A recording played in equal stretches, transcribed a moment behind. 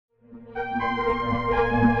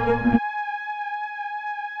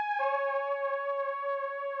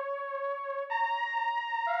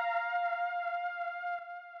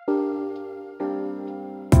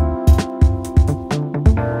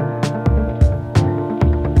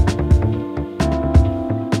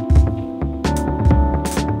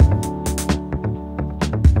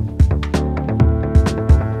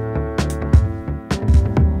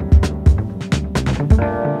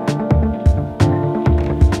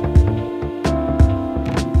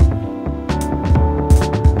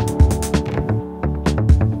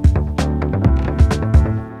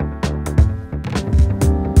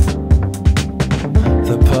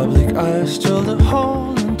I drilled a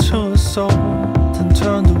hole into a soul, then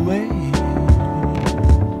turned away.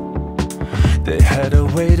 They had her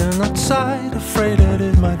waiting outside, afraid that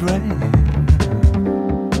it might rain.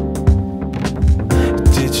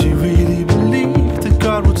 Did you really believe that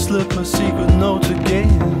God would slip a secret note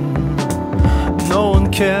again? No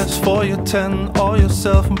one cares for your 10 or your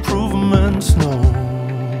self-improvements, no.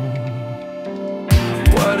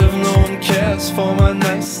 What if no one cares for my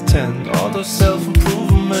nice 10? All those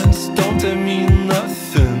self-improvements, don't they mean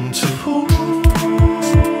nothing to who?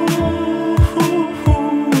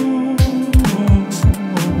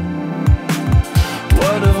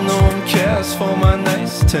 What if no one cares for my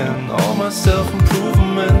nice 10? All my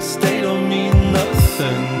self-improvements, they don't mean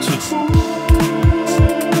nothing to who?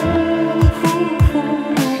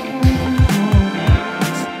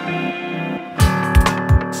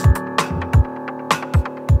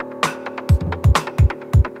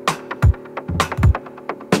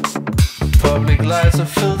 Public lies have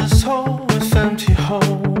filled this hole with empty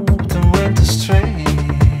hope and went astray.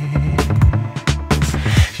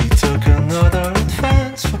 He took another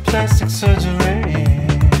advance for plastic surgery.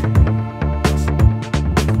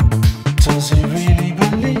 Does he really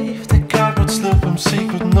believe that God would slip him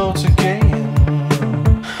secret notes again?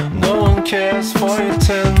 No one cares for your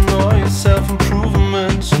 10 or your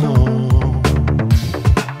self-improvements, no.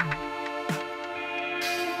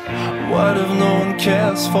 What if no one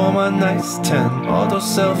cares for my nice 10? All those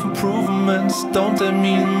self-improvements, don't they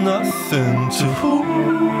mean nothing to who?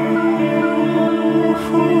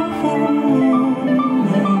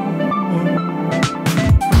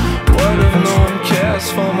 What if no one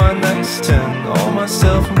cares for my nice 10? All my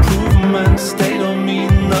self-improvements, they don't